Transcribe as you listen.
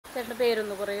ചേട്ടൻ്റെ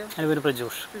പേരൊന്ന് പറയോ? എൻ്റെ പേര്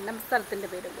പ്രജോഷ്. നമ്മുടെ സ്ഥലത്തിൻ്റെ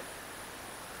പേരൊന്ന്.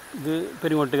 ഇത്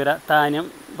പെരുങ്ങോട്ടുകര താനം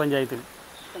പഞ്ചായത്തിൽ.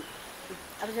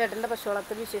 അപ്പോൾ ചേട്ടൻ്റെ പശു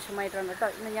വളർത്തൽ വിശേഷമായിട്ടാണ് കേട്ടോ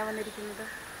ഇന്ന് ഞാൻ വന്നിരിക്കുന്നത്.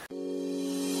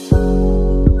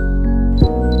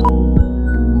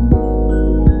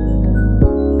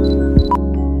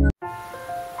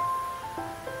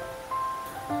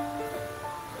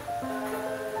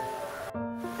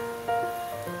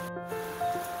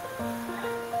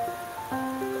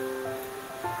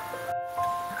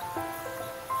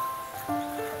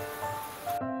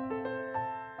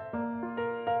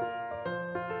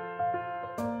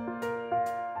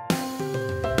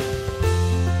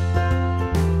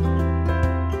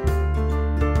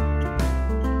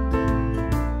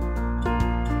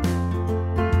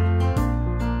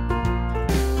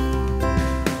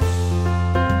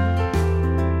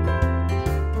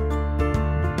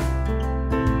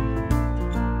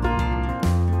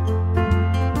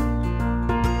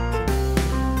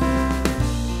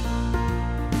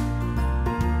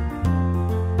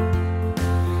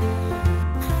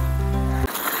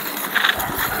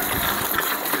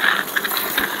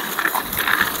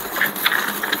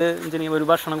 ഒരു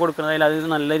ഭക്ഷണം കൊടുക്കുന്നതിൽ അത്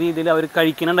നല്ല രീതിയിൽ അവർ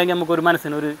കഴിക്കുന്നുണ്ടെങ്കിൽ നമുക്കൊരു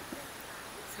മനസ്സിനൊരു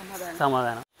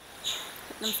സമാധാനം.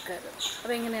 നമസ്കാരം.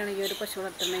 അപ്പോൾ എങ്ങനെയാണ് ഈ ഒരു പശു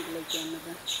വളർത്തൽ മേഖലയിലേക്ക്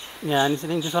വന്നത്?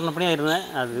 എനിക്ക് സ്വർണ്ണപ്പണിയായിരുന്നു.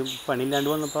 അത് പണിയില്ലാണ്ട്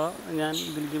വന്നപ്പോൾ ഞാൻ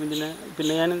ഇതിലേക്ക്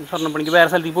പിന്നെ ഞാൻ സ്വർണ്ണപ്പണിക്ക് വേറെ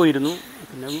സ്ഥലത്തേക്ക് പോയിരുന്നു.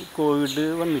 പിന്നെ കോവിഡ്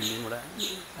വന്നില്ലേ ഇവിടെ,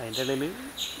 അതിൻ്റെ ഇടയിൽ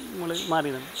നമ്മൾ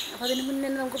മാറിയതാണ്. അപ്പോൾ അതിന് മുന്നേ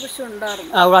നമുക്ക് പശു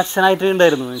ഉണ്ടായിരുന്നു? അച്ഛനായിട്ട്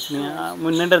ഉണ്ടായിരുന്നു,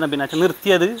 മുന്നേ ഉണ്ടായിരുന്നു. പിന്നെ അച്ഛൻ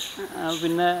നിർത്തിയത്.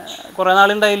 പിന്നെ കുറേ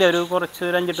നാളുണ്ടായില്ല, ഒരു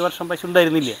 5-8 വർഷം പശു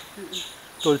ഉണ്ടായിരുന്നില്ല.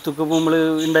 തൊഴുത്തൊക്കെ നമ്മൾ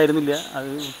ഉണ്ടായിരുന്നില്ല, അത്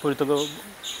തൊഴുത്തൊക്കെ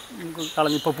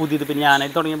കളഞ്ഞിപ്പോൾ പുതിയത് പിന്നെ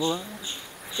ഞാനായിട്ട് തുടങ്ങിയപ്പോൾ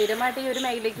സ്ഥിരമായിട്ട് ഈ ഒരു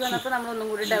മേഖലയ്ക്ക് വന്നപ്പോൾ നമ്മളൊന്നും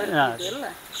കൂടി ഡെവലപ്പ് ചെയ്തല്ലേ.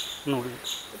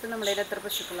 ഇപ്പം നമ്മുടെ എത്ര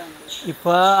പശുക്കളാണ്?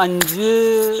 ഇപ്പോൾ 5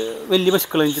 വലിയ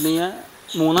പശുക്കൾ വെച്ചിട്ടുണ്ടെങ്കിൽ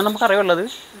 3 നമുക്ക് അറിയുള്ളത്,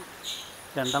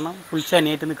 2 ഫുൾ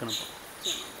ചനിയായിട്ട് നിൽക്കണം.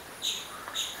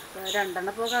 ഇപ്പോൾ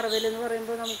 2 ഇപ്പോൾ കറവയിലെന്ന്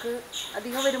പറയുമ്പോൾ നമുക്ക്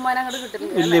അധികം വരുമാനം അങ്ങോട്ട്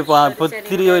കിട്ടുന്നില്ല. ഇല്ല, ഇപ്പോൾ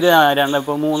ഇത്തിരി ഒരു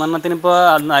 3 ഇപ്പോൾ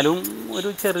എന്നാലും ഒരു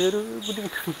ചെറിയൊരു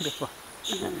ബുദ്ധിമുട്ടുണ്ട്. ഇപ്പോൾ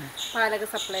പാലൊക്കെ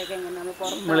സപ്ലൈ ഒക്കെ എങ്ങനെയാണ്?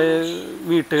 നമ്മൾ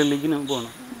വീട്ടുകളിലേക്ക്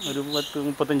പോകണം. ഒരു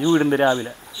 30-35 വീടുണ്ട്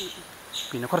രാവിലെ.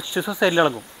 പിന്നെ കുറച്ച് സൊസൈറ്റിയിൽ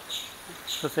ഇളകും.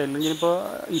 സൊസൈറ്റിയിൽ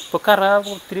ഇപ്പോൾ കറ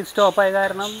ഒത്തിരി സ്റ്റോപ്പായ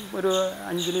കാരണം ഒരു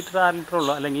 5 ലിറ്റർ 6 ലിറ്റർ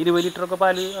ഉള്ളൂ, അല്ലെങ്കിൽ 20 ലിറ്ററൊക്കെ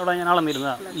പാല് അവിടെ ഞാൻ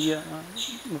അളന്നിരുന്നതാണ്. ഈ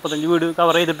 35 വീട്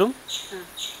കവർ ചെയ്തിട്ടും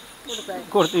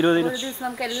 20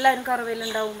 നമുക്ക് എല്ലാവരും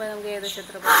കറവയിലുണ്ടാവുമ്പോൾ നമുക്ക് ഏകദേശം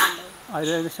എത്ര പാലുണ്ടാവും? അത്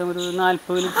ഏകദേശം ഒരു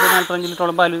 40 ലിറ്റർ 45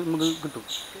 ലിറ്ററോളം പാല് നമുക്ക് കിട്ടും.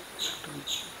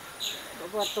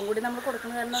 പുറത്തും കൂടി നമ്മൾ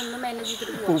കൊടുക്കുന്ന കാരണം ഒന്ന് മാനേജ്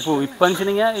ചെയ്തിട്ട് ഇപ്പം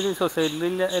വെച്ചിട്ടുണ്ടെങ്കിൽ ഇത് സൊസൈറ്റിയിൽ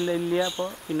ഇല്ല. അപ്പോൾ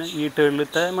പിന്നെ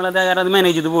വീട്ടുകളിലത്തെ നമ്മളത് കാരണം അത്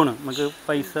മാനേജ് ചെയ്ത് പോകണം. നമുക്ക്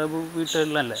പൈസ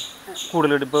വീട്ടുകളിലല്ലേ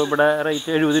കൂടുതലായിട്ട്. ഇപ്പോൾ ഇവിടെ റേറ്റ്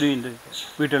 70 രൂപയുണ്ട്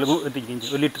വീട്ടുകൾ എത്തിക്കുകയും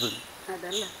ചെയ്യും 1 ലിറ്റർ.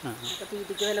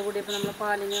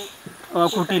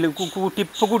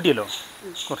 ഇപ്പോൾ കൂട്ടിയല്ലോ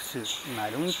കുറച്ച്,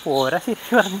 എന്നാലും പോരാ.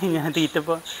 ശരിക്കും പറഞ്ഞു കഴിഞ്ഞാൽ തീറ്റ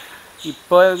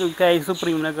ഇപ്പോൾ കായ്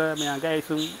സുപ്രീമിനൊക്കെ ഞാൻ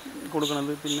കായസും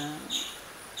കൊടുക്കണത്, പിന്നെ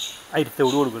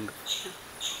അരിത്തോട് കൊടുക്കുന്നുണ്ട്,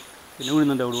 പിന്നെ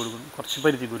ഉഴുന്നുണ്ട് അവിടെ കൊടുക്കും, കുറച്ച്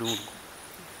പരുത്തിക്കൂര് കൊടുക്കും.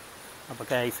 അപ്പോൾ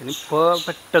കായ്സിന് ഇപ്പോൾ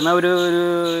പെട്ടെന്ന് ഒരു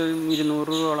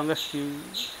 200 കഷ്ടി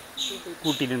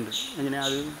കൂട്ടിയിട്ടുണ്ട്. അങ്ങനെ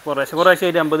അത് കുറേശ്ശെ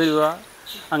ആയിട്ട് 50 രൂപ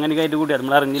അങ്ങനെയൊക്കെ ആയിട്ട് കൂട്ടിയത്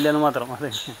നമ്മൾ അറിഞ്ഞില്ല എന്ന് മാത്രം.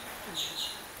 അതെ,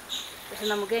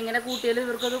 നമുക്ക് എങ്ങനെ കൂട്ടിയാലും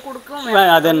ഇവർക്കത് കൊടുക്കും.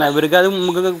 അതന്നെ, ഇവർക്ക് അത്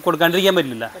നമുക്ക് കൊടുക്കാണ്ടിരിക്കാൻ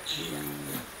പറ്റില്ല.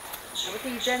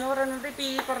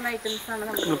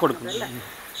 കൊടുക്കും.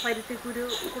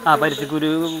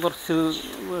 പരുത്തിക്കുരു കുറച്ച്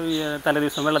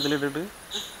തലേദിവസം വെള്ളത്തിലിട്ടിട്ട്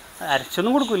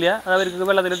അരച്ചൊന്നും കൊടുക്കില്ല, അത് അവർക്ക്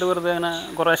വെള്ളത്തിലിട്ട് വെറുതെ അങ്ങനെ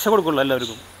കുറേശ്ശെ കൊടുക്കുള്ളൂ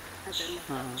എല്ലാവർക്കും.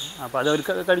 അപ്പോൾ അത്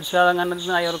അവർക്ക് കഴിച്ചാൽ അങ്ങനെ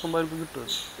നായർക്കുമ്പോൾ അവർക്ക് കിട്ടും.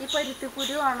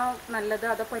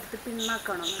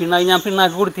 പിണ്ണാക്ക് ഞാൻ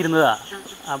പിണ്ണാക്ക് കൊടുത്തിരുന്നതാ.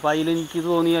 അപ്പോൾ അതിലെനിക്ക്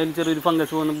തോന്നി അതിൽ ചെറിയൊരു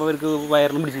ഫംഗസ് വന്നപ്പോൾ അവർക്ക്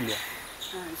വയറിന് പിടിച്ചില്ല.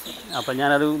 അപ്പം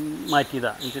ഞാനത്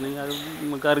മാറ്റിയതാണ്. വെച്ചിട്ടുണ്ടെങ്കിൽ അത്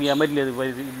നമുക്ക് അറിയാൻ പറ്റില്ല അത്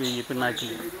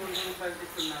പിണ്ണാക്കില്ല.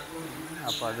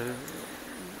 അപ്പോൾ അത്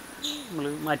നമ്മൾ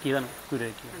മാറ്റിയതാണ്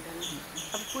കുരുവാക്കി.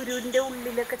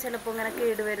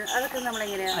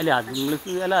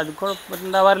 അത്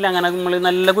കുഴപ്പമുണ്ടാവാറില്ല. അങ്ങനെ നമ്മൾ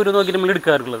നല്ല കുരു നോക്കിയിട്ട് നമ്മൾ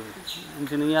എടുക്കാറുള്ളത്.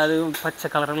 വെച്ചിട്ടുണ്ടെങ്കിൽ അത് പച്ച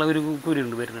കളറുള്ള ഒരു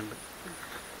കുരുണ്ട് വരുന്നുണ്ട്,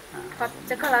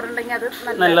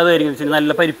 നല്ലതായിരിക്കും. നല്ല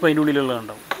പരിപ്പ് അതിൻ്റെ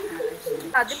ഉള്ളിലുള്ളതുണ്ടാവും.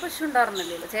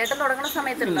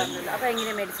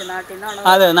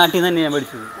 അതെ, നാട്ടിൽ നിന്ന് തന്നെ ഞാൻ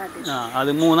മേടിച്ചത്.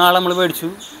 അത് 3 ആളെ നമ്മൾ മേടിച്ചു.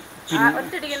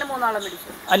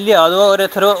 അല്ല, അത്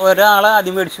ഒരാളെ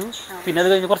ആദ്യം മേടിച്ചു, പിന്നെ അത്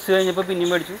കഴിഞ്ഞ് കുറച്ച് കഴിഞ്ഞപ്പോൾ പിന്നെയും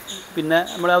മേടിച്ചു. പിന്നെ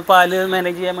നമ്മൾ ആ പാല്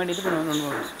മാനേജ് ചെയ്യാൻ വേണ്ടിയിട്ട് പിന്നെ ഒന്ന്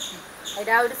മേടിച്ചു.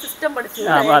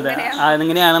 അതെ,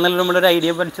 അതെങ്ങനെയാണെന്നുള്ള നമ്മളൊരു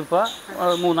ഐഡിയ പഠിച്ചപ്പോൾ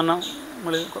 3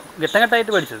 നമ്മൾ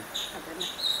ഘട്ടഘട്ടമായിട്ട് പഠിച്ചത്.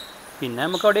 പിന്നെ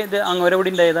നമുക്ക് അവിടെ അങ്ങോരെ കൂടി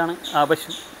ഉണ്ടായതാണ് ആ പശു.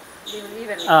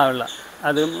 ഉള്ള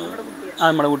അത്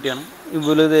നമ്മുടെ കുട്ടിയാണ്.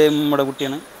 ഇവര് നമ്മുടെ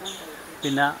കുട്ടിയാണ്.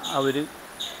 പിന്നെ അവർ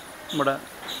നമ്മുടെ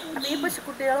അപ്പോൾ ഈ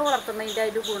പശുക്കുട്ടികളെ വളർത്തുന്നതിൻ്റെ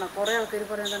ഒരു ഗുണം കുറേ ആൾക്കാർ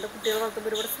പറയുന്നുണ്ട്, കുട്ടികളെ വളർത്തുമ്പോൾ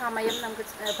ഒരുപാട് സമയം നമുക്ക്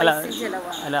പൈസയും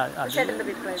ചിലവാണ്. ചേട്ടൻ്റെ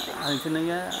അഭിപ്രായത്തിൽ അത്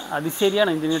വെച്ചിട്ടുണ്ടെങ്കിൽ അത്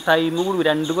ശരിയാണ്. ഇതിന് ടൈം കൂടും.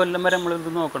 2 കൊല്ലം വരെ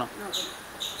നമ്മളിത് നോക്കണം.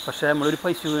 പക്ഷേ നമ്മളൊരു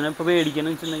പശുവിനെ ഇപ്പോൾ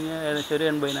മേടിക്കണമെന്ന് വെച്ചിട്ടുണ്ടെങ്കിൽ ഏകദേശം ഒരു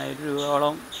 80,000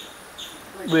 രൂപയോളം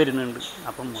വരുന്നുണ്ട്.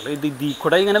 അപ്പം നമ്മൾ ഇതിൽ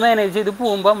കൂടെ ഇങ്ങനെ മാനേജ് ചെയ്ത്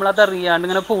പോകുമ്പോൾ നമ്മളത് അറിയാണ്ട്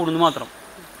ഇങ്ങനെ പോകുന്നു മാത്രം.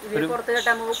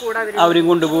 അവരും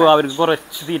കൊണ്ടുപോകും, അവർക്ക്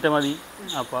കുറച്ച് തീറ്റ മതി.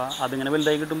 അപ്പോൾ അതിങ്ങനെ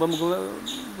വലുതായി കിട്ടുമ്പോൾ നമുക്ക്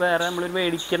വേറെ നമ്മളൊരു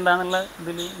മേടിക്കണ്ടെന്നുള്ള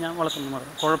ഇതിൽ ഞാൻ വളർത്തുന്നു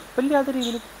മാത്രം. കുഴപ്പമില്ലാത്ത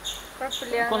രീതിയിൽ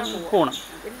പോകണം.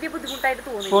 വലിയ ബുദ്ധിമുട്ടായിട്ട്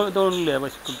തോന്നില്ല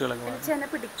പശുക്കുട്ടികളൊക്കെ.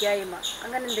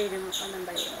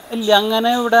 ഇല്ല, അങ്ങനെ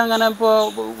ഇവിടെ അങ്ങനെ ഇപ്പോൾ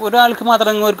ഒരാൾക്ക്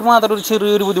മാത്രം ഒരു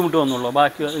ചെറിയൊരു ബുദ്ധിമുട്ട് വന്നുള്ളൂ.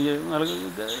 ബാക്കി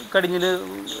കടിഞ്ഞിൽ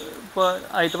ഇപ്പോൾ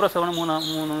ആദ്യത്തെ പ്രസവം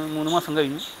 3 മാസം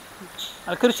കഴിഞ്ഞു.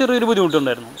 അതൊരു ചെറിയൊരു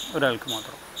ബുദ്ധിമുട്ടുണ്ടായിരുന്നു ഒരാൾക്ക്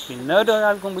മാത്രം. പിന്നെ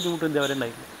ഒരാൾക്കും ബുദ്ധിമുട്ട് ഇതേവരെ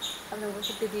ഉണ്ടായില്ല.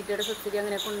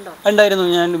 ഉണ്ടായിരുന്നു.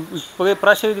 ഞാൻ ഇപ്പോൾ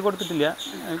ഇപ്രാവശ്യം എഴുതി കൊടുത്തിട്ടില്ല.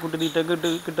 കുട്ടിത്തീറ്റ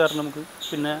കിട്ടാറുണ്ട് നമുക്ക്.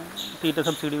 പിന്നെ തീറ്റ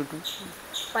സബ്സിഡി കിട്ടും.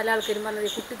 പല ആൾക്കാരും പറഞ്ഞത്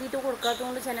കുട്ടിത്തീറ്റ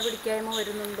കൊടുക്കാത്തതുകൊണ്ട് ചെന പിടിക്കായ്മ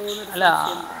വരുന്നുണ്ടോ?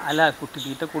 അല്ല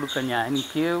കുട്ടിത്തീറ്റ കൊടുക്കുക.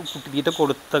 എനിക്ക് കുട്ടിത്തീറ്റ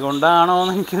കൊടുത്ത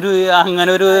കൊണ്ടാണോന്ന് എനിക്കൊരു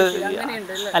അങ്ങനെ ഒരു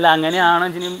അങ്ങനെയാണോ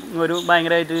ഒരു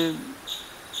ഭയങ്കരമായിട്ട്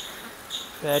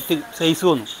ഫാറ്റ് സൈസ്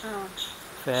വന്നു,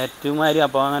 ഫാറ്റ് മാതിരി.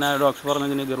 അപ്പോൾ അങ്ങനെ ഡോക്ടർ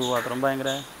പറഞ്ഞതിന് ഗർഭപാത്രം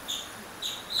ഭയങ്കര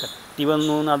കട്ടി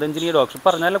വന്നു. അതെഞ്ചിന് ഡോക്ടർ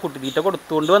പറഞ്ഞല്ല, കുട്ടിത്തീറ്റ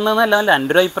കൊടുത്തുകൊണ്ട് വന്നതല്ല.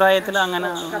 എൻ്റെ ഒരു അഭിപ്രായത്തിൽ അങ്ങനെ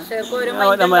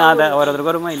അതെ,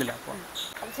 ഓരോരുത്തർക്കും ഒരു മൈൻഡില്ല. അപ്പോൾ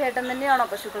ചേട്ടൻ തന്നെയാണോ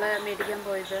പശുക്കളെ മേടിക്കാൻ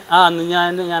പോയത്? അന്ന്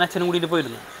ഞാൻ അച്ഛനും കൂടിയിട്ട്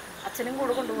പോയിരുന്നു. അച്ഛനും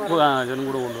കൂടെ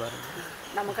കൊണ്ടുപോകാറുണ്ട്.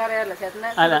 നമുക്കറിയാലോ ചേട്ടനെ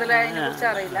കുറിച്ച്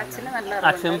അറിയില്ല.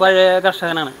 അച്ഛൻ പഴയ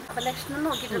കർഷകനാണ്. ലക്ഷണം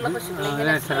നോക്കിയിട്ടുള്ള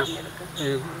പശുക്കളെ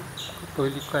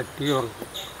തൊലി കട്ടി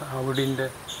അവിടിൻ്റെ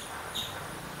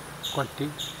കട്ടി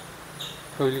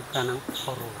തൊലി കനം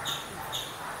കുറവ്.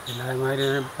 പിന്നെ അതുമാതിരി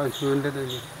പശുവിൻ്റെ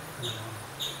തൊലി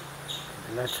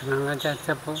ലക്ഷണങ്ങൾ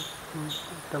ചച്ചപ്പോൾ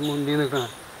മുന്തി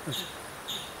നിൽക്കണം.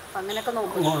 അങ്ങനെയൊക്കെ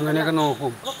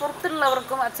നോക്കും.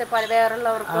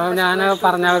 ഞാൻ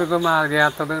പറഞ്ഞവർക്കും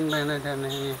അറിയാത്തത് ഉണ്ടെന്ന്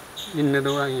വെച്ചിട്ടുണ്ടെങ്കിൽ ഇന്നത്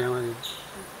വാങ്ങിയാൽ മതി,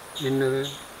 ഇന്നത്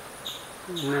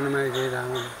ഇങ്ങനെ മേടിച്ച് ചെയ്താൽ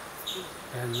മതി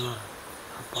എന്ന് പറയും.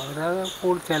 അപ്പോൾ അവരത്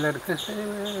ചിലർക്ക്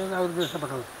അവർക്ക്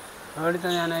ഇഷ്ടപ്പെട്ടത് അവിടുത്തെ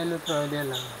ഞാനതിൽ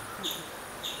ജോലിയല്ല.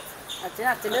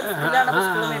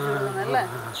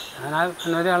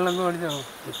 ഞാൻ ഒരാളിലൊക്കെ മേടിച്ചോ.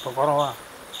 ഇപ്പോൾ കുറവാണ്.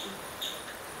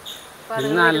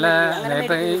 പിന്നെ നല്ല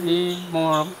ഈ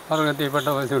മോളം വർഗത്തിൽപ്പെട്ട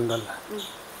പശു ഉണ്ടല്ലോ,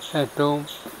 ഏറ്റവും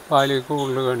പാല്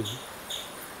കൂടുതൽ കാണിക്കും.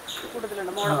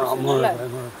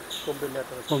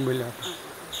 കൊമ്പില്ലാത്ത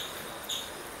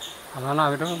അതാണ്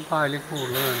അവർ പാല്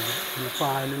കൂടുതൽ കാണിക്കും. പിന്നെ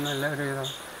പാല് നല്ല ഒരു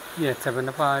ഈ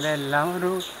എച്ചപ്പൻ്റെ പാലെല്ലാം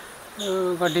ഒരു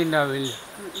കട്ടി ഉണ്ടാവില്ല.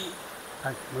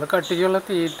 നമ്മൾ കട്ടിക്കുള്ള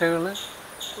തീറ്റകൾ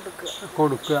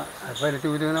കൊടുക്കുക.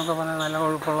 പരുത്തിക്കുരു എന്നൊക്കെ പറഞ്ഞാൽ നല്ല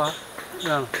കൊഴുപ്പുള്ള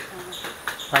ഇതാണ്.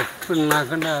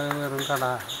 പിണ്ണാക്കുണ്ട്, അത് വെറും കട.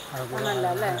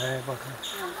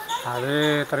 അത്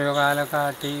എത്രയോ കാലമൊക്കെ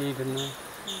ആട്ടിയിരുന്ന്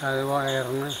അത്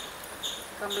വയറിന്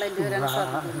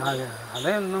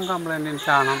അതൊന്നും കംപ്ലൈൻറ്റ്.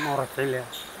 ചാണം ഉറച്ചില്ല.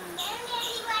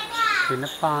 പിന്നെ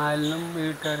പാലിനും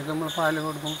വീട്ടുകാർക്ക് നമ്മൾ പാല്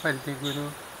കൊടുക്കുമ്പോൾ പരുത്തിക്കുരു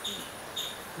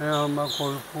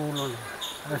കൊഴുപ്പ് കൂടുതലുണ്ട്,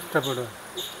 അത് ഇഷ്ടപ്പെടുക.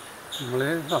 നമ്മൾ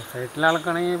സൊസൈറ്റിയിൽ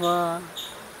അളക്കണമെങ്കിൽ ഇപ്പോൾ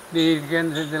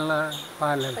ഡെയിലിക്കനുസരിച്ചുള്ള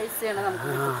പാലല്ല.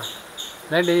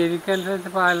 അല്ല,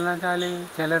 ഡെയിലിക്കനുസരിച്ച് പാലെന്ന് വെച്ചാൽ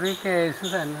ചിലർ കേസ്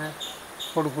തന്നെ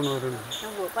കൊടുക്കുന്നവരുണ്ട്.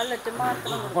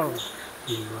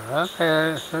 ഇവിടെ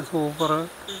കേസ് സൂപ്പർ,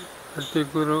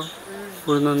 പരുത്തിക്കുരു,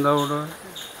 ഉഴുന്നന്തവിട്,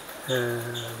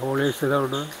 പോളിഷ്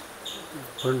തവിട്,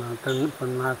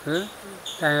 പിണ്ണാക്ക്,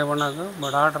 തേങ്ങ പിണ്ണാക്ക്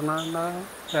ഇവിടെ ആട്ടണുണ്ടാകും.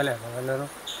 ചിലപ്പോൾ വല്ലതും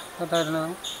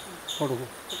തരുന്നതും കൊടുക്കും.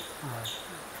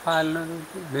 പാലിനൊരു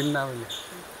ഇതുണ്ടാവില്ല.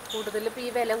 കൂടുതൽ ഇപ്പോൾ ഈ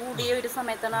വില കൂടിയ ഒരു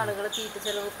സമയത്താണ് ആളുകൾ തീറ്റ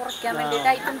ചിലവ് കുറയ്ക്കാൻ വേണ്ടിയിട്ട്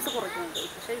ഐറ്റംസ് കുറയ്ക്കുന്നത്.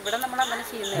 പക്ഷേ ഇവിടെ നമ്മൾ അങ്ങനെ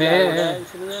ചെയ്യുന്നില്ല.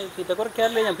 തീറ്റ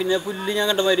കുറയ്ക്കാറില്ല ഞാൻ. പിന്നെ പുല്ല് ഞാൻ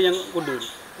കണ്ട മാതിരി ഞാൻ കൊണ്ടുവരും.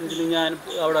 ഇതിൽ ഞാൻ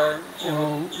അവിടെ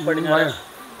പടിഞ്ഞാറ്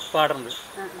പാടുണ്ട്,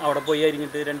 അവിടെ പോയി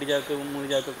അരിഞ്ഞിട്ട് 2 ചാക്ക് 3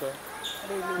 ചാക്കൊക്കെ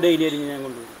ഡെയിലി അരിഞ്ഞ് ഞാൻ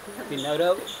കൊണ്ടുവരും. പിന്നെ അവരെ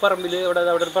പറമ്പിൽ അവിടെ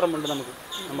ഒരു പറമ്പുണ്ട്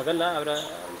നമുക്കല്ല, അവരെ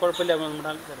കുഴപ്പമില്ല, നമ്മുടെ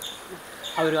ആൾക്കാർ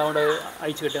അവർ അവിടെ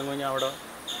അയച്ചു കെട്ടാൻ കഴിഞ്ഞാൽ അവിടെ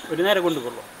ഒരു നേരം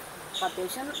കൊണ്ടുപോകുള്ളൂ.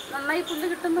 അത്യാവശ്യം നന്നായി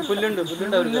പുല്ലുണ്ട്.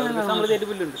 അവർക്ക് സമൃദ്ധിയായിട്ട്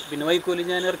പുല്ലുണ്ട്. പിന്നെ വൈക്കോല്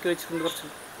ഞാൻ ഇറക്കി വെച്ചിട്ടുണ്ട് കുറച്ച്,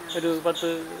 ഒരു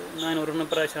 10-400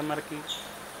 പ്രാവശ്യം ഇറക്കി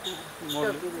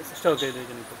സ്റ്റോക്ക് ചെയ്ത്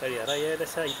വെച്ചിട്ടുണ്ട്. ഇപ്പോൾ കഴിയാറായി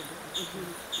ഏകദേശമായിട്ടുണ്ട്.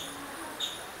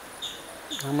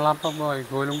 നമ്മളപ്പം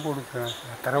വൈക്കോലും കൊടുക്കുക.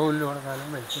 എത്ര പുല്ല് കൊടുത്താലും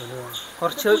വൈക്കോല്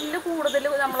കുറച്ച് പുല്ല് കൂടുതൽ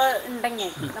നമ്മൾ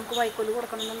ഉണ്ടെങ്കിൽ നമുക്ക് വൈക്കോല്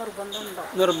കൊടുക്കണമെന്ന്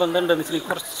നിർബന്ധമുണ്ടെന്ന് വെച്ചാൽ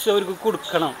കുറച്ച് അവർക്ക്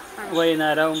കൊടുക്കണം.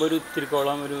 വൈകുന്നേരം ആകുമ്പോൾ ഒരു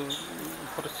ഇത്തിരിക്കോളം ഒരു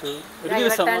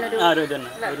ദിവസം ആരും തന്നെ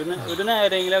ഒരു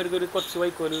നേരമെങ്കിലും അവർക്ക് കുറച്ച്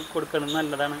വൈക്കോല് കൊടുക്കണം,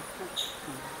 നല്ലതാണ്.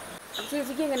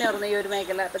 ചേച്ചിക്ക് എങ്ങനെയായിരുന്നു ഈ ഒരു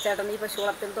മേഖല? ഇപ്പൊ ചേട്ടൻ ഈ പശു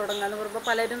വളർത്തൽ തുടങ്ങാന്ന് പറയുമ്പോൾ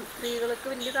പലരും സ്ത്രീകൾക്ക്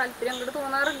വലിയ താല്പര്യം അങ്ങോട്ട്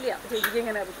തോന്നാറില്ല. ചേച്ചിക്ക്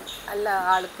എങ്ങനെയായിരുന്നു? അല്ല,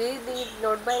 ആൾക്ക്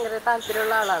ഇതിനോട് ഭയങ്കര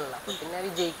താല്പര്യമുള്ള ആളാണല്ലോ. അപ്പൊ പിന്നെ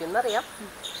വിജയിക്കുമെന്നറിയാം.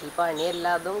 പക്ഷെ ഈ പണി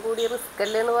എല്ലാതും കൂടി റിസ്ക്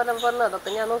അല്ലേ എന്ന് പറഞ്ഞപ്പോൾ അതൊക്കെ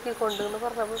ഞാൻ നോക്കിക്കൊണ്ട് എന്ന്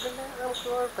പറഞ്ഞപ്പോൾ പിന്നെ നമുക്ക്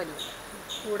കുഴപ്പമില്ല,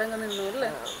 കൂടെ അങ്ങ് നിന്നു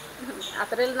അല്ലേ?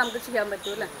 അത്രയും നമുക്ക് ചെയ്യാൻ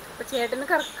പറ്റൂല്ലേ? അപ്പൊ ചേട്ടന്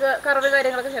കറവ്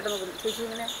കാര്യങ്ങളൊക്കെ ചേട്ടൻ നോക്കുന്നു. ചേച്ചി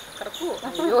ഇങ്ങനെ കറക്കുവോ?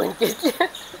 അയ്യോ എനിക്ക്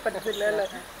പറ്റത്തില്ല അല്ലേ?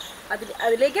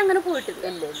 അതിലേക്ക് അങ്ങനെ പോയിട്ടില്ല.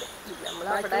 ഇല്ല ഇല്ല,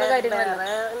 നമ്മളവിടെ വേറെ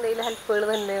എന്തെങ്കിലും ഹെൽപ്പുകൾ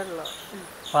തന്നെയുള്ളൂ.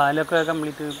 പാലൊക്കെ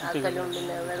കംപ്ലീറ്റ്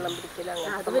പിന്നെ വെള്ളം പിടിക്കൽ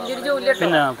അത് വലിയൊരു ജോലിയാട്ടോ.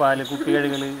 പിന്നെ പാല് കുപ്പി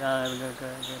കഴുകൽ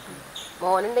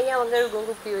മോനുണ്ടെങ്കിൽ അവൻ കഴുകും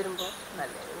കുപ്പി വരുമ്പോ.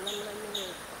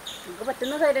 നമുക്ക്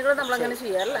പറ്റുന്ന കാര്യങ്ങൾ നമ്മളങ്ങനെ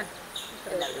ചെയ്യാറല്ലേ?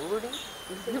 എല്ലാവരും കൂടി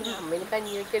അമ്മേന്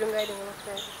കഞ്ഞി വെക്കലും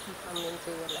കാര്യങ്ങളൊക്കെ അമ്മേന്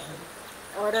ചെയ്യല.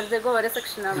 ഓരോരുത്തർക്കും ഓരോ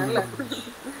സെക്ഷനാണല്ലേ?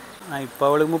 ഇപ്പോൾ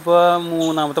അവൾക്ക് ഇപ്പോൾ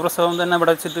 3ാമത്തെ പ്രസവം തന്നെ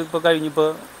ഇവിടെ വെച്ചിട്ട് ഇപ്പോൾ കഴിഞ്ഞിപ്പോൾ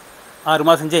 6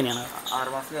 മാസം ചേനെയാണ്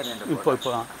ഇപ്പോൾ.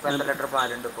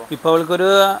 ഇപ്പോൾ അവൾക്കൊരു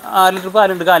 6 ലിറ്റർ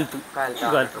പാലുണ്ട് കാലത്ത്.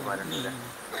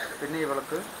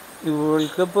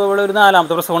 ഇവൾക്ക് ഇപ്പോൾ ഇവിടെ ഒരു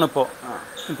 4ാമത്തെ പ്രസവമാണ് ഇപ്പോൾ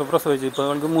പ്രസവിച്ചു. ഇപ്പോൾ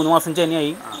അവൾക്ക് 3 മാസം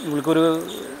ചേനയായി. ഇവൾക്കൊരു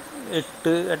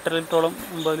 8-8.5 ലിറ്ററോളം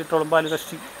 9 ലിറ്ററോളം പാല്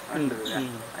കഷ്ടി ഉണ്ട്.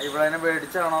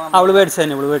 അവള്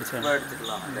മേടിച്ചതന്നെ.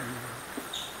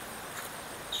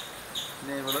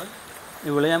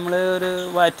 ഇവള് നമ്മൾ ഒരു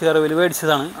വാറ്റുകറവിൽ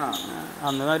മേടിച്ചതാണ്.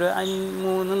 അന്ന് ഒരു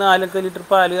 3-4 ലിറ്റർ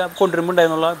പാല് കൊണ്ടുവരുമ്പോൾ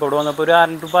ഉണ്ടായിരുന്നുള്ള. ഇപ്പോൾ ഇവിടെ വന്നപ്പോൾ ഒരു 6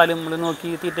 ലിറ്റർ പാല് നമ്മൾ നോക്കി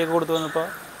തീറ്റയൊക്കെ കൊടുത്തു വന്നപ്പോൾ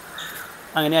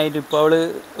അങ്ങനെ ആയിട്ട് ഇപ്പോൾ അവൾ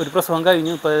ഒരു പ്രസവം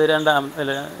കഴിഞ്ഞു. ഇപ്പോൾ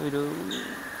ഒരു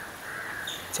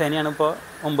ചേനയാണ്. ഇപ്പോൾ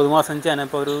 9 മാസം ചേന.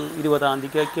 ഇപ്പോൾ ഒരു 20-ാം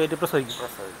തീയതിക്കൊക്കെ ആയിട്ട് പ്രസവിക്കും.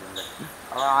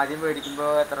 ആദ്യം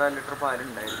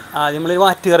നമ്മൾ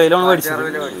വാറ്റുകറയിലാണ് മേടിച്ചത്.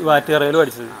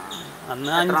 അന്ന്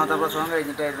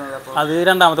അത്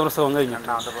 2ാമത്തെ പ്രസവം കഴിഞ്ഞു.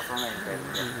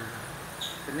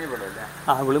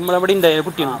 അവള് നമ്മളെവിടെ ഉണ്ടായ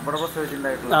കുട്ടിയാണ്.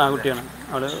 കുട്ടിയാണ്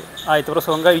അവള്. ആദ്യത്തെ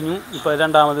പ്രസവം കഴിഞ്ഞു. ഇപ്പോൾ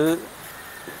 2ാമത്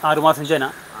 6 മാസം ചേന.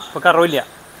 ഇപ്പോൾ കറവില്ല,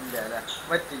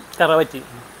 കറ പറ്റി.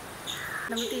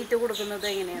 തീറ്റ കൊടുക്കുന്നത്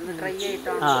എങ്ങനെയാണ്? ഡ്രൈ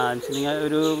ആയിട്ടാണ്? വെച്ചിട്ടുണ്ടെങ്കിൽ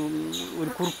ഒരു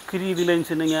കുറുക്ക് രീതിയിൽ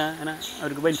വെച്ചിട്ടുണ്ടെങ്കിൽ അങ്ങനെ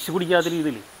അവർക്ക് വലിച്ചു കുടിക്കാത്ത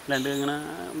രീതിയിൽ, അല്ലാണ്ട് ഇങ്ങനെ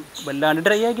വല്ലാണ്ട്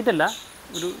ഡ്രൈ ആക്കിയിട്ടല്ല,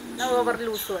 ഒരു ഓവർ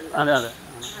ലൂസ് വെള്ളം. അതെ അതെ.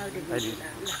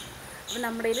 അപ്പം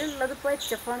നമ്മുടെ ഉള്ളത് ഇപ്പോൾ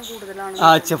HF ആണ് കൂടുതലാണ്.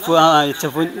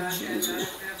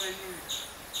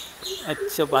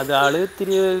 HF അത് ആള്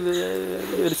ഇത്തിരി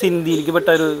ഒരു സിന്ധിയിലേക്ക് പെട്ട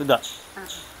ഒരു ഇതാണ്.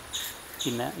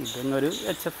 പിന്നെ ഇതൊന്നൊരു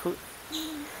HF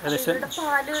ഏകദേശം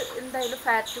പാല് എന്തായാലും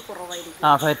ഫാറ്റ് കുറവായിരിക്കും.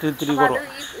 ഫാറ്റ് ഇത്തിരി കുറവ്.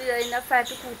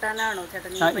 ഫാറ്റ് കൂട്ടാനാണോ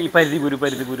ചേട്ടൻ ഈ പരിധിപൂര്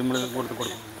നമ്മൾ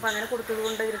കൊടുക്കും. അങ്ങനെ കൊടുത്തത്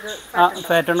കൊണ്ട്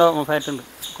ഫാറ്റ് ഉണ്ടാവും. ഫാറ്റ് ഉണ്ട്,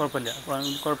 കുഴപ്പമില്ല.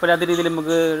 കുഴപ്പമില്ലാത്ത രീതിയിൽ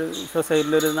നമുക്ക്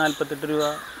സൊസൈറ്റിയിൽ ഒരു 48 രൂപ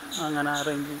അങ്ങനെ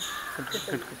റേഞ്ച്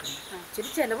കിട്ടും.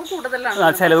 ചിലവ് കൂടുതലാണ്.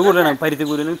 ചിലവ് കൂടുതലാണ്.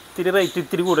 പരിധിപൂരിന് ഇത്തിരി റേറ്റ്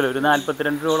ഇത്തിരി കൂടുതൽ, ഒരു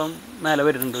 42 രൂപയോളം മേലെ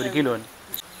വരുന്നുണ്ട് ഒരു കിലോന്.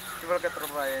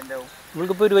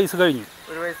 ഇവൾക്കിപ്പോൾ 1 വയസ്സ് കഴിഞ്ഞു.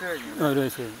 1 വയസ്സ്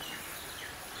കഴിഞ്ഞു.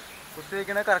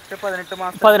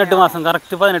 18 മാസം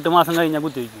കറക്റ്റ് 18 മാസം കഴിഞ്ഞാൽ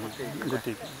കുത്തിവയ്ക്കും.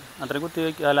 അത്ര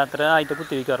കുത്തിവയ്ക്കും. അല്ല, അത്ര ആയിട്ട്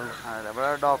കുത്തിവയ്ക്കാറുള്ളൂ.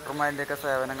 ഡോക്ടർമാരുടെ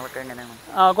സേവനങ്ങളൊക്കെ എങ്ങനെയാണ്?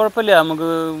 കുഴപ്പമില്ല. നമുക്ക്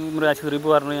മൃഗാശുപത്രിയിൽ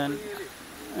പോകാറുണ്ട്. ഞാൻ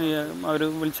അവർ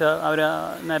വിളിച്ചാൽ അവർ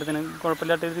നേരത്തിന്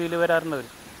കുഴപ്പമില്ലാത്ത രീതിയിൽ വരാറുണ്ട് അവർ.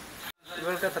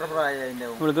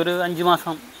 ഇവൾക്കൊരു 5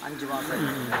 മാസം.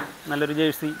 നല്ലൊരു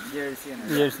ജേഴ്സി.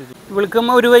 ഇവൾക്കും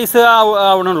 1 വയസ്സ്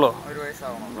ആവണുള്ളൂ.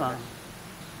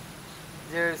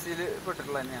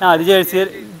 അത്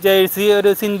ജേഴ്സി ഒരു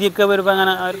സിന്ധിയൊക്കെ വരുമ്പോൾ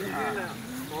അങ്ങനെ.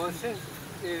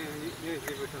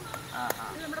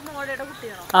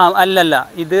 അല്ലല്ല,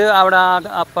 ഇത് അവിടെ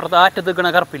അപ്പുറത്ത് അറ്റത്ത് നിൽക്കണ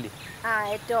കറുപ്പില്ലേ,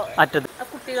 അറ്റത്ത്.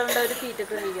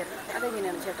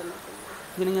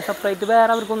 ഇതിന് സെപ്പറേറ്റ്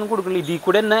വേറെ അവർക്കൊന്നും കൊടുക്കില്ല. ഇതിൽ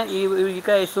കൂടെ തന്നെ ഈ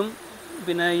കയസും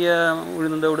പിന്നെ ഈ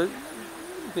ഉഴുന്നതോട്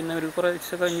പിന്നെ ഒരു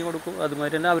കുറച്ച് കഴിഞ്ഞ് കൊടുക്കും.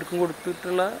 അതുമാതിരി തന്നെ അവർക്കും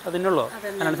കൊടുത്തിട്ടുള്ള അതിനുള്ളൂ.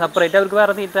 അല്ലാണ്ട് സെപ്പറേറ്റ് അവർക്ക്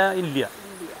വേറെ തീറ്റ ഇല്ല.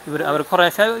 അവർ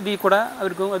കുറേശ്ശെ ഇതിൽ കൂടെ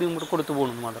അവർക്കും അധികം കൂടെ കൊടുത്തു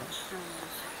പോകണമെന്ന് മാത്രം.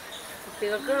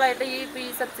 കുട്ടികൾക്കുള്ളതായിട്ട് ഈ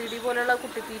സബ്സിഡി പോലെയുള്ള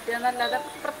കുട്ടിത്തീറ്റ എന്നല്ലാതെ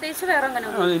പ്രത്യേകിച്ച് വേറെ അങ്ങനെ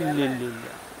ഇല്ല.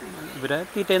 ഇവരെ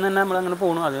തീറ്റയിൽ നിന്ന് തന്നെ നമ്മളങ്ങനെ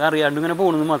പോകണം. അത് അറിയാണ്ട് ഇങ്ങനെ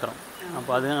പോകണമെന്ന് മാത്രം.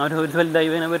 അപ്പോൾ അത് അവർ വലുതായി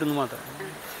വേന വരുന്നു മാത്രം.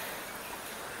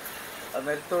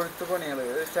 തൊഴുത്ത് പണികൾ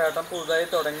ചേട്ടൻ പുതുതായി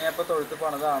തുടങ്ങിയപ്പോൾ തൊഴുത്ത്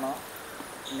പണിതാണോ?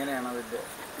 ഇങ്ങനെയാണോ അതിൻ്റെ?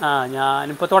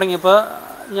 ഞാനിപ്പോൾ തുടങ്ങിയപ്പോൾ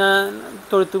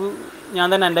തൊഴുത്ത് ഞാൻ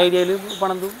തന്നെ എൻ്റെ ഐഡിയയിൽ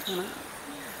പണിതു.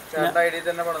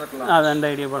 അത് എൻ്റെ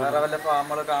ഐഡിയ പണിതു.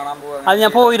 അത്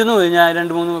ഞാൻ പോയിരുന്നു. ഞാൻ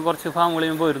 2-3 കുറച്ച് ഫാമുകളിൽ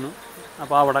ഞാൻ പോയിരുന്നു.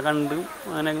 അപ്പോൾ അവിടെ കണ്ട്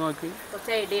അങ്ങനെ നോക്കി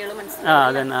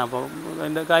അതന്നെ. അപ്പോൾ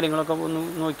അതിൻ്റെ കാര്യങ്ങളൊക്കെ ഒന്ന്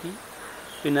നോക്കി.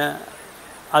 പിന്നെ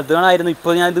അതായിരുന്നു.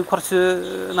 ഇപ്പോൾ ഞാനിത് കുറച്ച്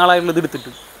നാളായിട്ടുള്ളത്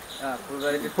എടുത്തിട്ട്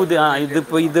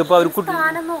ഇതിപ്പോൾ അവർ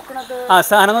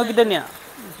സ്ഥാനം നോക്കിയിട്ട് തന്നെയാണ്.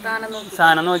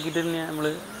 സ്ഥാനം നോക്കിയിട്ട് തന്നെയാണ് നമ്മൾ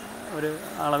ഒരു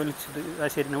ആളെ വിളിച്ചിട്ട്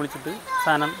ശരിനെ വിളിച്ചിട്ട്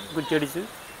സ്ഥാനം കുറ്റിയടിച്ച്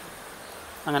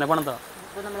അങ്ങനെ പണിതാ.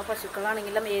 ഇപ്പോൾ നമ്മളെ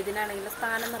പശുക്കളാണെങ്കിലും ഏതിനാണെങ്കിലും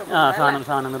സ്ഥാനം ആ നിർബന്ധം.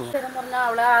 സാധനം നിർബന്ധം. സ്ഥിരം പറഞ്ഞാൽ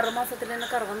അവളെ 6 മാസത്തിൽ തന്നെ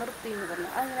കറവ് നിർത്തി എന്ന് പറഞ്ഞു.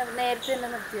 അങ്ങനെ നേരത്തെ തന്നെ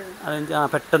നിർത്തിയത്. അത്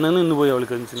പെട്ടെന്ന് നിന്ന് പോയി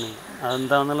അവൾക്ക് വെച്ചിട്ടുണ്ടെങ്കിൽ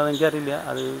അതെന്താണെന്നുള്ളത് എനിക്കറിയില്ല.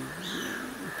 അത്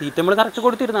തീറ്റ നമ്മൾ കറക്റ്റ്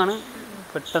കൊടുത്തിരുന്നതാണ്,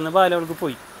 പെട്ടെന്ന് പാൽ അവൾക്ക്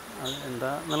പോയി. അത്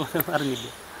എന്താന്നുള്ളത് അറിഞ്ഞില്ല.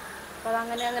 അപ്പോൾ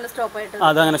അതങ്ങനെ സ്റ്റോപ്പായിട്ട്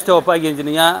അതങ്ങനെ സ്റ്റോപ്പാക്കി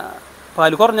വെച്ചിട്ടുണ്ടെങ്കിൽ ഞാൻ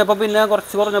പാൽ കുറഞ്ഞപ്പോൾ പിന്നെ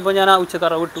കുറച്ച് കുറഞ്ഞപ്പോൾ ഞാൻ ആ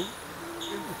ഉച്ചക്കറവ് വിട്ടു.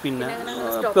 പിന്നെ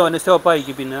അവനെ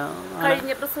സ്റ്റോപ്പാക്കി. പിന്നെ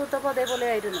കഴിഞ്ഞ പ്രസവത്തപ്പോൾ അതേപോലെ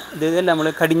ആയിരുന്നു. ഇതല്ല നമ്മൾ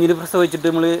കടിഞ്ഞിൽ പ്രസവിച്ചിട്ട്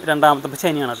നമ്മൾ രണ്ടാമത്തെ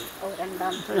ശനിയാണത്.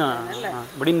 രണ്ടാമത്തെ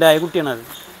ഇവിടെ ഉണ്ടായ കുട്ടിയാണത്.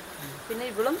 പിന്നെ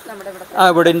ഇവളും നമ്മുടെ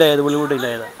ഇവിടെ ഉണ്ടായത്, ഇവിടെ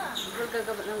ഉണ്ടായതാണ്.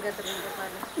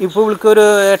 ഇപ്പോൾ ഇവൾക്ക് ഒരു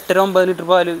 8-9 ലിറ്റർ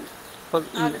പാല് ഇപ്പം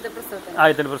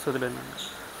ആദ്യത്തെ പ്രസവത്തിൽ തന്നെ.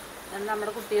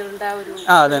 നമ്മുടെ കുട്ടികളുടെ ആ ഒരു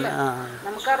അതന്നെ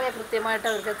നമുക്കറിയാം കൃത്യമായിട്ട്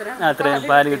അവർക്ക് അത്രയും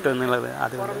പാല് കിട്ടും എന്നുള്ളത്.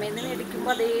 അത് പുറമേ നിന്ന്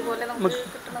മേടിക്കുമ്പോൾ അതേപോലെ നമുക്ക്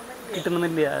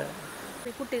കിട്ടണമെന്നില്ല.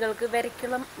 ഈ കുട്ടികൾക്ക്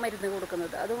വിരയ്ക്കുള്ള മരുന്ന്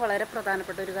കൊടുക്കുന്നത് അത് വളരെ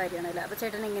പ്രധാനപ്പെട്ട ഒരു കാര്യമാണല്ലോ. അപ്പോൾ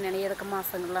ചേട്ടൻ എങ്ങനെയാണ്, ഏതൊക്കെ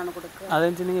മാസങ്ങളിലാണ് കൊടുക്കുക? അതെന്ന്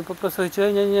വെച്ചിട്ടുണ്ടെങ്കിൽ ഇപ്പോൾ പ്രസവിച്ച്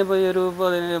കഴിഞ്ഞ് കഴിഞ്ഞാൽ ഇപ്പോൾ ഒരു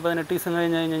 18 ദിവസം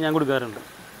കഴിഞ്ഞ് കഴിഞ്ഞാൽ ഞാൻ കൊടുക്കാറുണ്ട്.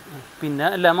 പിന്നെ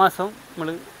എല്ലാ മാസവും നമ്മൾ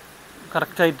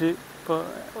കറക്റ്റായിട്ട് ഇപ്പോൾ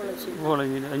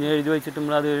കോളേജിൽ എഴുതി വെച്ചിട്ട്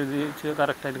നമ്മൾ അത് എഴുതി വെച്ച്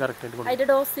കറക്റ്റായിട്ട് കൊടുക്കും. അതിൻ്റെ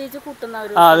ഡോസേജ് കൂട്ടുന്ന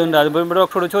ഒരു അതുണ്ട്. അതിപ്പോൾ ഇവിടെ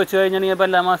ഡോക്ടറോട് ചോദിച്ചു കഴിഞ്ഞാൽ ഇപ്പോൾ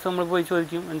എല്ലാ മാസവും നമ്മൾ പോയി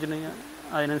ചോദിക്കും. വെച്ചിട്ടുണ്ടെങ്കിൽ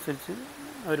അതിനനുസരിച്ച്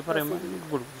അവർ പറയുമ്പോൾ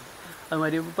കൊടുക്കും.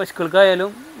 അതുമാതിരി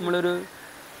പശുക്കൾക്കായാലും നമ്മളൊരു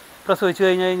പ്രസവിച്ച്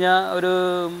കഴിഞ്ഞാൽ ഒരു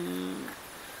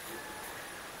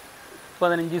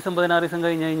 15 ദിവസം 16 ദിവസം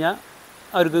കഴിഞ്ഞ് കഴിഞ്ഞാൽ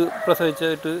അവർക്ക്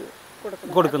പ്രസവിച്ചിട്ട്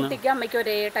കൊടുക്കുന്നു. അമ്മയ്ക്ക്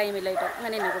ഒരേ ടൈമിലായിട്ട്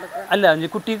അങ്ങനെ തന്നെ കൊടുക്കുക? അല്ല,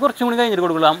 കുട്ടി കുറച്ചും കൂടി കഴിഞ്ഞിട്ട്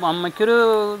കൊടുക്കുള്ളൂ. അമ്മയ്ക്കൊരു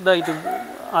ഇതായിട്ട്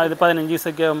അതായത് 15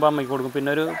 ദിവസമൊക്കെ ആകുമ്പോൾ അമ്മയ്ക്ക് കൊടുക്കും. പിന്നെ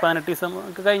ഒരു 18 ദിവസം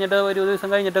ഒക്കെ കഴിഞ്ഞിട്ട് 20 ദിവസം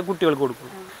കഴിഞ്ഞിട്ട് കുട്ടികൾക്ക് കൊടുക്കും.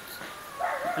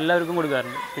 എല്ലാവർക്കും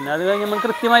കൊടുക്കാറുണ്ട്. പിന്നെ അത് കഴിഞ്ഞ് നമ്മൾ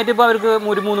കൃത്യമായിട്ട് ഇപ്പോൾ അവർക്ക്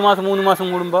ഒരു 3 മാസം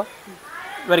കൂടുമ്പോൾ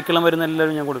വരയ്ക്കുള്ള മരുന്ന്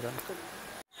എല്ലാവരും ഞാൻ കൊടുക്കാറുണ്ട്.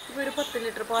 ഇപ്പോൾ ഒരു 10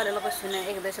 ലിറ്റർ പാലുള്ള പശുവിന്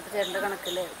ഏകദേശം ചേട്ടൻ്റെ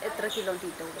കണക്കിൽ എത്ര കിലോ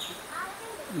തീറ്റ കൊടുക്കും?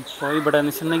 ഇപ്പോൾ ഇവിടെ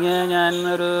എന്ന് വെച്ചിട്ടുണ്ടെങ്കിൽ ഞാൻ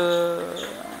ഒരു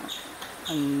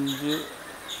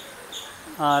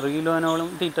 5-6 കിലോനോളം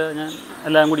തീറ്റ ഞാൻ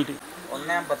എല്ലാം കൂടിയിട്ട്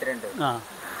 1.52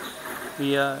 ഈ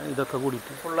ഇതൊക്കെ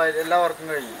കൂടിയിട്ട് എല്ലാവർക്കും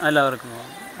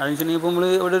അതെന്ന് വെച്ചിട്ടുണ്ടെങ്കിൽ ഇപ്പോൾ നമ്മൾ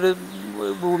ഇവിടെ ഒരു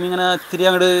ഭൂമി ഇങ്ങനെ ഇത്തിരി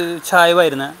അങ്ങോട്ട്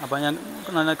ചായവായിരുന്നത്. അപ്പോൾ ഞാൻ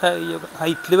നല്ല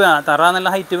ഹൈറ്റിൽ തറ നല്ല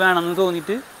ഹൈറ്റ് വേണമെന്ന്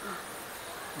തോന്നിയിട്ട്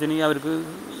ഇതിന് അവർക്ക്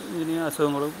ഇതിന്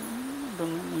അസുഖങ്ങളും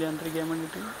ഇതൊന്നും ഇല്ലാണ്ടിരിക്കാൻ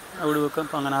വേണ്ടിയിട്ട് അവിടെ വെക്കാം.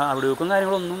 അപ്പം അങ്ങനെ അവിടെ വെക്കും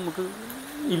കാര്യങ്ങളൊന്നും നമുക്ക്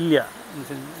ഇല്ല.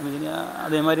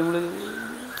 അതേമാതിരി നമ്മൾ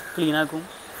ക്ലീനാക്കും.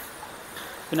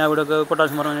 പിന്നെ അവിടെയൊക്കെ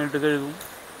പൊട്ടാസ്യം പറഞ്ഞിട്ട് കഴുകും.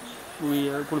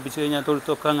 കുളിപ്പിച്ച് കഴിഞ്ഞാൽ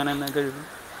തൊഴുത്തൊക്കെ അങ്ങനെ തന്നെ കഴുകും.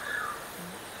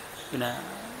 പിന്നെ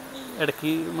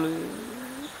ഇടയ്ക്ക് നമ്മൾ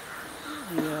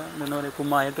എന്താ പറയുക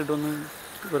കുമ്മായിട്ടിട്ടൊന്ന്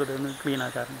വെറുതെ ഒന്ന് ക്ലീൻ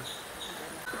ആക്കാറുണ്ട്.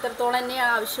 ഇത്രത്തോളം തന്നെ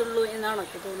ആവശ്യമുള്ളൂ എന്നാണോ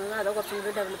തോന്നുന്നത്, അതോ കുറച്ചും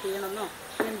കൂടി ഡെവലപ്പ് ചെയ്യണമെന്നോ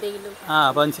എന്തെങ്കിലും?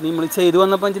 അപ്പോൾ വെച്ചിട്ടുണ്ടെങ്കിൽ നമ്മൾ ചെയ്തു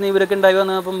വന്നപ്പോൾ വെച്ചിട്ടുണ്ടെങ്കിൽ ഇവരൊക്കെ ഉണ്ടായി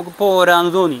വന്നപ്പോൾ നമുക്ക്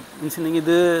പോരാന്ന് തോന്നി. വെച്ചിട്ടുണ്ടെങ്കിൽ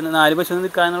ഇത് 4 പശു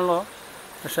നിൽക്കാനുള്ളൂ.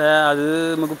 പക്ഷേ അത്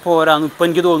നമുക്ക് പോരാന്ന് ഇപ്പം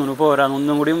എനിക്ക് തോന്നുന്നു. പോരാന്ന്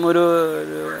ഒന്നും കൂടിയും ഒരു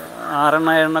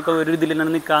 6-7 ഒരു ഇതിൽ തന്നെ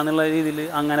നിൽക്കാന്നുള്ള രീതിയിൽ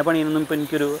അങ്ങനെ പണിയൊന്നും ഇപ്പം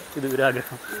എനിക്കൊരു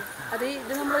ഒരാഗ്രഹം. അത്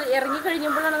ഇത് നമ്മൾ ഇറങ്ങി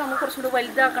കഴിഞ്ഞപ്പോഴാണ് നമുക്ക് കുറച്ചുകൂടി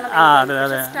വലുതാക്കണം. അതെ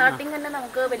സ്റ്റാർട്ടിങ് തന്നെ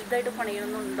നമുക്ക് വലുതായിട്ട്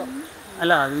പണിയണമെന്നുണ്ടോ?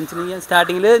 അല്ല, അത് വെച്ചിട്ടുണ്ടെങ്കിൽ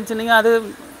സ്റ്റാർട്ടിങ്ങിൽ വെച്ചിട്ടുണ്ടെങ്കിൽ അത്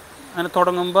അങ്ങനെ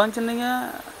തുടങ്ങുമ്പോൾ വെച്ചിട്ടുണ്ടെങ്കിൽ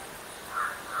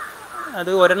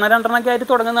അത് 1-2 ആയിട്ട്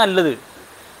തുടങ്ങുന്നത് നല്ലത്.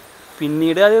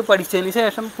 പിന്നീട് അത് പഠിച്ചതിന്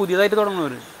ശേഷം പുതിയതായിട്ട്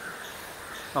തുടങ്ങുന്നവർ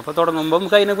അപ്പോൾ തുടങ്ങുമ്പോൾ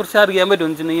നമുക്ക് അതിനെക്കുറിച്ച് അറിയാൻ പറ്റും.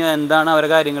 വെച്ചിട്ടുണ്ടെങ്കിൽ എന്താണ് അവരുടെ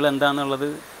കാര്യങ്ങൾ എന്താണെന്നുള്ളത്.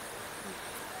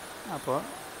 അപ്പോൾ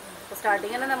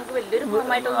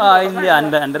ഇല്ല,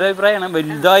 എൻ്റെ ഒരു അഭിപ്രായമാണ്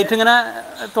വലുതായിട്ട് ഇങ്ങനെ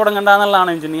തുടങ്ങണ്ടെന്നുള്ളതാണ്.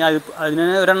 വെച്ചിട്ടുണ്ടെങ്കിൽ അതിന്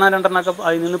 1-2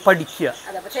 അതിൽ നിന്ന് പഠിക്കുക.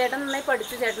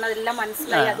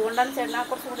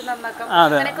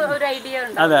 അതെ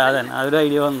അതൊരു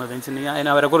ഐഡിയ വന്നത് വെച്ചിട്ടുണ്ടെങ്കിൽ അതിന്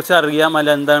അവരെ കുറിച്ച് അറിയാം. അല്ല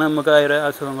എന്താണ് നമുക്ക് അവരുടെ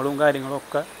അസുഖങ്ങളും കാര്യങ്ങളും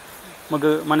ഒക്കെ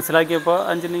നമുക്ക് മനസ്സിലാക്കിയപ്പോൾ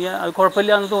വെച്ചിട്ടുണ്ടെങ്കിൽ അത്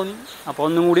കുഴപ്പമില്ല എന്ന് തോന്നി. അപ്പോൾ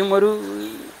ഒന്നും കൂടിയും ഒരു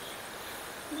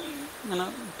ഇങ്ങനെ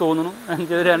തോന്നുന്നു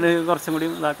എനിക്ക് കുറച്ചും കൂടി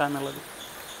ഇതാക്കാന്നുള്ളത്.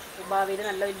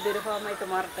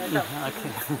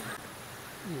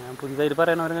 ഞാൻ പുതിയതായിട്ട്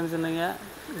പറയണവരെന്ന് വെച്ചിട്ടുണ്ടെങ്കിൽ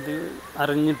ഇത്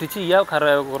അറിഞ്ഞിട്ട് ചെയ്യുക.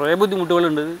 കുറേ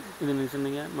ബുദ്ധിമുട്ടുകളുണ്ട് ഇതെന്ന്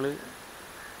വെച്ചിട്ടുണ്ടെങ്കിൽ നമ്മൾ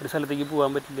ഒരു സ്ഥലത്തേക്ക്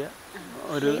പോകാൻ പറ്റില്ല.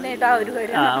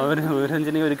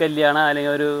 ഒരു കല്യാണം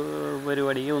അല്ലെങ്കിൽ ഒരു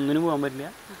പരിപാടിക്ക് ഒന്നിനും പോകാൻ പറ്റില്ല.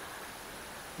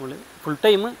 നമ്മൾ ഫുൾ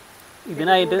ടൈം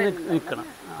ഇതിനായിട്ട് നിൽക്കണം.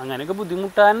 അങ്ങനെയൊക്കെ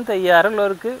ബുദ്ധിമുട്ടാൻ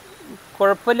തയ്യാറുള്ളവർക്ക്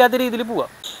കുഴപ്പമില്ലാത്ത രീതിയിൽ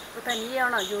പോവാം.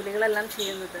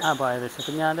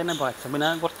 പായദേശമൊക്കെ ഞാൻ തന്നെ പിന്നെ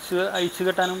കുറച്ച് അഴിച്ചു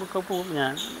കെട്ടാനും ഒക്കെ പോകും.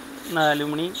 ഞാൻ 4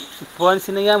 മണി ഇപ്പോൾ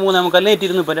വെച്ചിട്ടുണ്ടെങ്കിൽ 3:45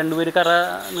 ഏറ്റിരുന്നു. ഇപ്പോൾ 2 പേര് കറ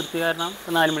നിർത്തിയ കാരണം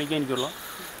 4 മണിക്ക് എനിക്കുള്ളൂ.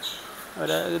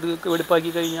 അവരെ ഇത് വെടിപ്പാക്കി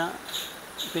കഴിഞ്ഞാൽ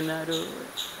പിന്നെ ഒരു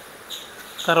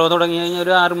കറവ തുടങ്ങി കഴിഞ്ഞാൽ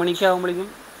ഒരു 6 മണിക്ക് ആകുമ്പോഴേക്കും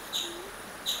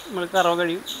നമ്മൾ കറവ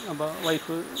കഴിയും. അപ്പോൾ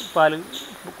വൈഫ് പാല്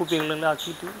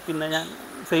കുപ്പികളിലാക്കിയിട്ട് പിന്നെ ഞാൻ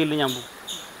സെയിലിൽ ഞാൻ പോകും.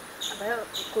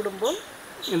 കുടുംബം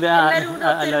ഇത് എല്ലാവരും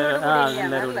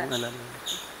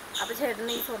അപ്പോൾ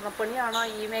ചേട്ടന് ഈ സ്വർണ്ണപ്പണിയാണോ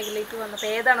ഈ മേഖലയ്ക്ക് വന്നപ്പോൾ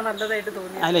ഏതാണ് നല്ലതായിട്ട്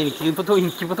തോന്നിയത്? അല്ല എനിക്കിപ്പോൾ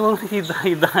തോന്നുന്നത്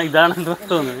ഇതാണെന്ന്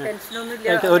തോന്നുന്നു.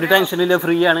 ടെൻഷനൊന്നുമില്ല, ഒരു ടെൻഷനില്ല,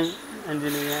 ഫ്രീ ആണ്.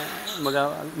 എഞ്ചിനീയർ നമുക്ക്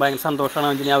ഭയങ്കര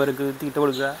സന്തോഷമാണ്. എഞ്ചിനീയർ അവർക്ക് തീറ്റ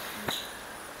കൊടുക്കുക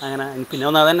അങ്ങനെ. പിന്നെ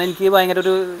ഒന്നാമത് തന്നെ എനിക്ക് ഭയങ്കര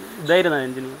ഒരു ഇതായിരുന്നു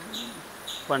എഞ്ചിനീയർ.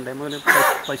 പണ്ടേ മുതൽ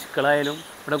പശുക്കളായാലും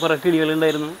ഇവിടെ കുറേ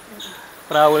കിളികളുണ്ടായിരുന്നു,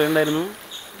 പ്രാവുകളുണ്ടായിരുന്നു,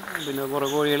 പിന്നെ കുറേ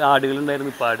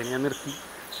ആടുകളുണ്ടായിരുന്നു. ഇപ്പോൾ ആടിന് ഞാൻ നിർത്തി.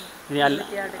 ഇനി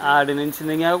ആടിന്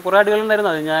വെച്ചിട്ടുണ്ടെങ്കിൽ കുറേ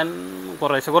ആടുകളുണ്ടായിരുന്നു. അത് ഞാൻ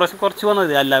കുറച്ച്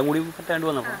വന്നത് എല്ലാം കൂടി പറ്റാണ്ട്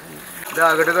വന്നപ്പോൾ ഇത്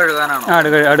അകട് കഴുകാനാണോ? ആട്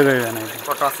കഴുകാനായിട്ട്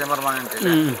പൊട്ടാസ്യം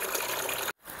പെർമാനന്റ്.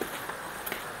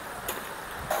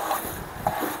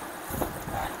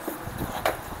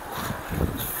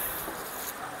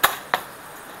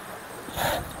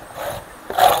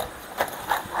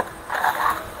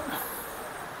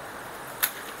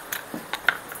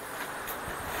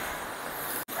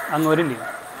 അങ്ങോരില്ലേ,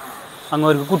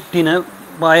 അങ്ങോർക്ക് കുട്ടീനെ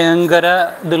ഭയങ്കര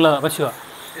ഇതുള്ള പശുവാണ്.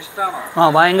 ഇഷ്ടമാണോ?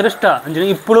 ഭയങ്കര ഇഷ്ടമാണ്.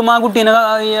 ഇപ്പോഴും ആ കുട്ടീനെ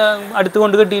അടുത്ത്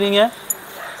കൊണ്ട് കെട്ടിയില്ലെങ്കിൽ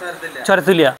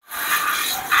ചരത്തില്ല.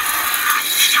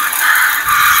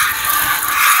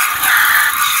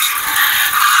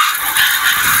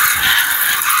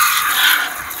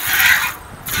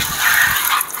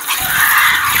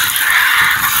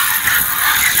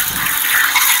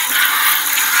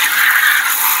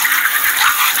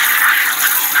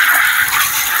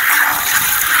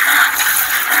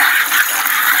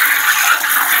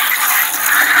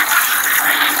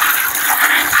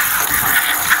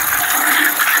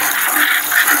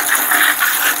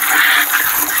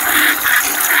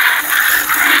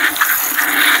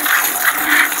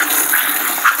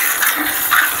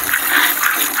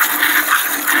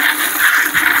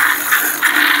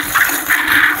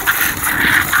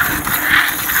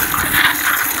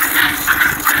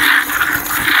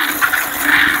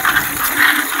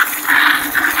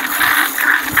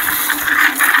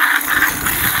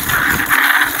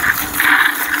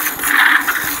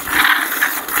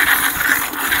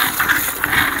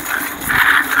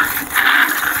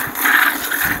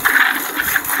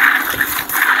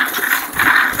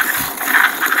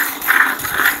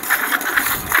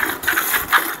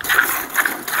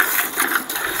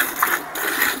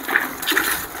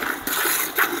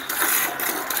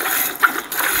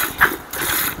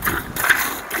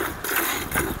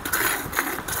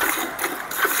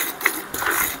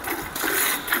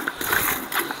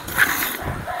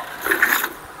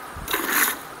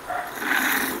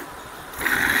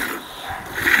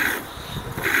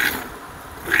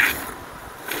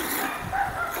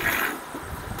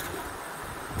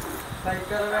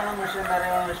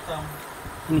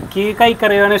 എനിക്ക്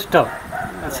കൈക്കറിയാണ് ഇഷ്ടം.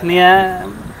 പക്ഷേ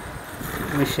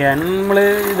മിഷ്യൻ നമ്മൾ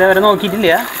ഇതേവരെ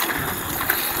നോക്കിയിട്ടില്ല.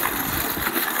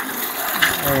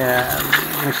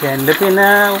 മിഷ്യനിൽ പിന്നെ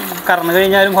കറന്നു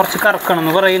കഴിഞ്ഞാലും കുറച്ച് കറക്കണം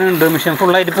എന്ന് പറയുന്നുണ്ട്. മിഷ്യൻ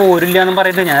ഫുള്ളായിട്ട് പോരില്ല എന്നും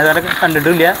പറയുന്നത് ഞാൻ ഇതുവരെ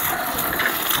കണ്ടിട്ടില്ല.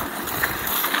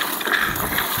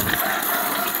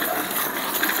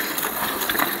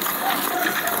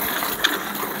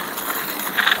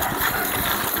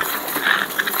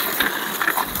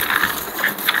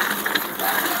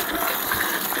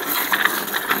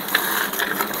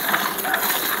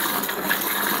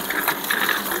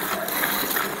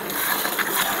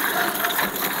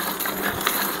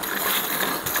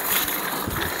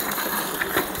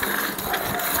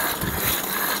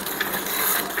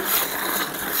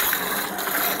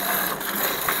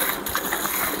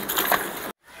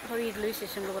 വീട്ടിൽ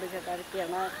വിശേഷങ്ങൾ കുറച്ച്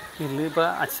ചേട്ടാരൊക്കെയാണ്? വീട്ടിൽ ഇപ്പോൾ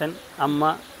അച്ഛൻ,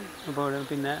 അമ്മ, ഇപ്പോൾ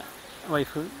പിന്നെ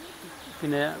വൈഫ്,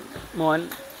 പിന്നെ മോൻ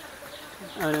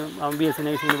അവൻ BSc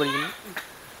നഴ്സിംഗിൽ പഠിക്കുന്നു.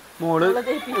 മോള്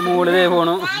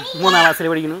പോണു 3ാം ക്ലാസ്സിൽ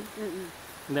പഠിക്കുന്നു.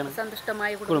 ഇതാണ്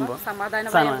സന്തുഷ്ടമായ കുടുംബം,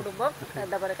 സമാധാനമായ കുടുംബം,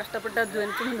 എന്താ പറയുക, കഷ്ടപ്പെട്ട്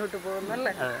അധ്വാനിച്ച് മുന്നോട്ട്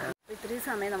പോകുന്നല്ലേ. ഇത്രയും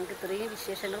സമയം നമുക്ക് ഇത്രയും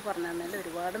വിശേഷങ്ങൾ പറഞ്ഞു തന്നതിൽ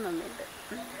ഒരുപാട് നന്ദിയുണ്ട്.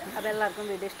 അപ്പോൾ എല്ലാവർക്കും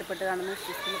വീഡിയോ ഇഷ്ടപ്പെട്ട് കാണുമെന്ന്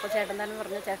വിശ്വസിക്കുന്നു. ഇപ്പോൾ ചേട്ടൻ തന്നെ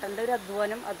പറഞ്ഞ ചേട്ടൻ്റെ ഒരു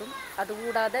അധ്വാനം,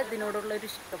 അതുകൂടാതെ ഇതിനോടുള്ള ഒരു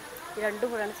ഇഷ്ടം, ഈ രണ്ടും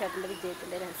കൂടാണ് ചേട്ടൻ്റെ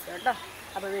വിജയത്തിൻ്റെ രഹസ്യം കേട്ടോ.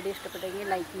 അപ്പോൾ വീഡിയോ ഇഷ്ടപ്പെട്ടെങ്കിൽ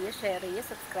ലൈക്ക് ചെയ്യുക, ഷെയർ ചെയ്യുക,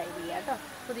 സബ്സ്ക്രൈബ് ചെയ്യുക കേട്ടോ.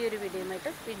 പുതിയൊരു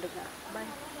വീഡിയോയുമായിട്ട് വീണ്ടും കാണാം. ബൈ.